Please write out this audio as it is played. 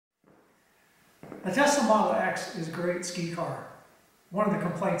The Tesla Model X is a great ski car. One of the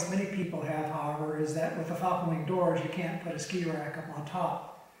complaints many people have, however, is that with the falcon-wing doors you can't put a ski rack up on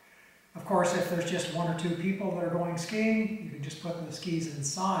top. Of course, if there's just one or two people that are going skiing, you can just put the skis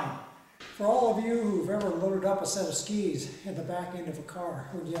inside. For all of you who've ever loaded up a set of skis at the back end of a car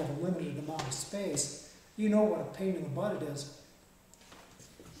when you have a limited amount of space, you know what a pain in the butt it is.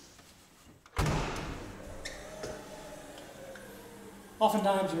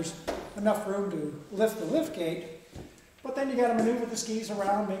 Oftentimes there's enough room to lift the lift gate, but then you got to maneuver the skis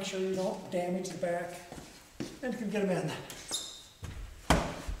around, make sure you don't damage the back, and you can get them in.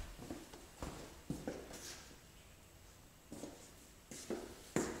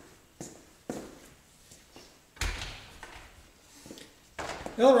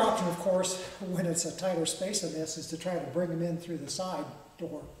 The other option, of course, when it's a tighter space than this, is to try to bring them in through the side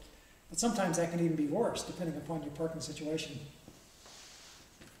door. But sometimes that can even be worse, depending upon your parking situation.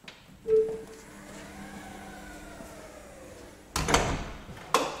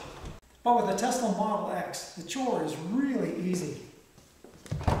 But with the Tesla Model X, the chore is really easy.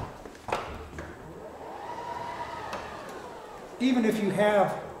 Even if you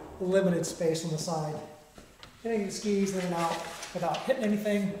have limited space on the side, getting the skis in and out without hitting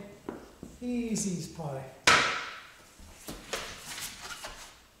anything, easy as pie.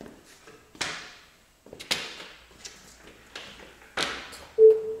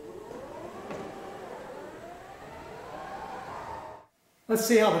 Let's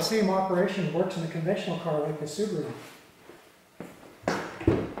see how the same operation works in a conventional car like the Subaru.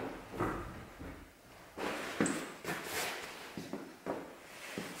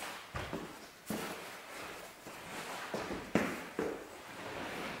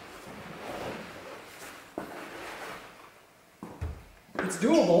 It's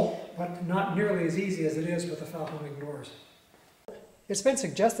doable, but not nearly as easy as it is with the falcon-wing doors. It's been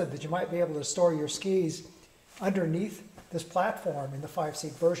suggested that you might be able to store your skis underneath this platform in the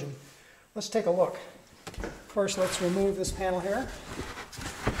 5-seat version. Let's take a look. First, let's remove this panel here.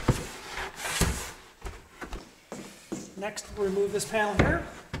 Next, we'll remove this panel here.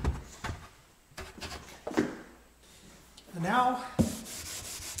 And now,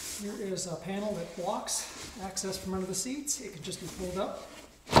 here is a panel that blocks access from under the seats. It can just be pulled up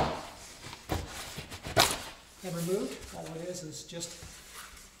and removed. All it is just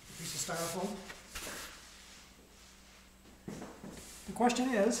a piece of styrofoam. The question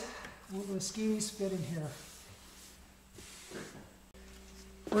is, will the skis fit in here?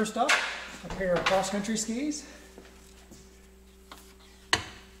 First up, a pair of cross-country skis.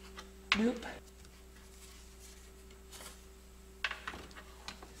 Nope.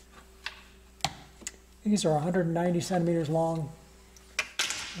 These are 190 centimeters long.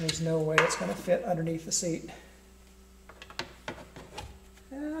 There's no way it's going to fit underneath the seat.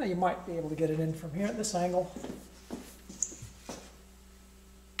 You might be able to get it in from here at this angle.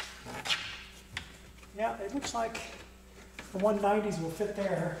 Yeah, it looks like the 190s will fit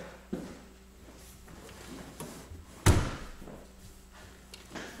there.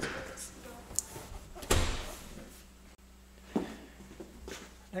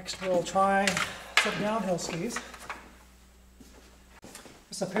 Next we'll try some downhill skis.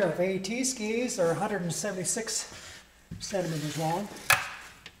 It's a pair of AT skis. They're 176 centimeters long.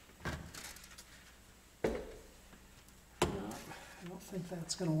 I don't think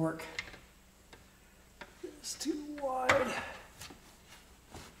that's going to work. It's too wide.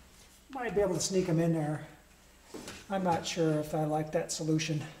 Might be able to sneak them in there. I'm not sure if I like that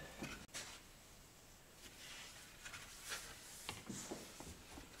solution.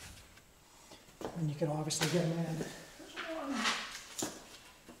 And you can obviously get them in. There's one.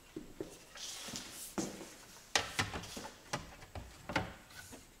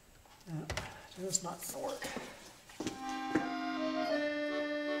 It's not going to work.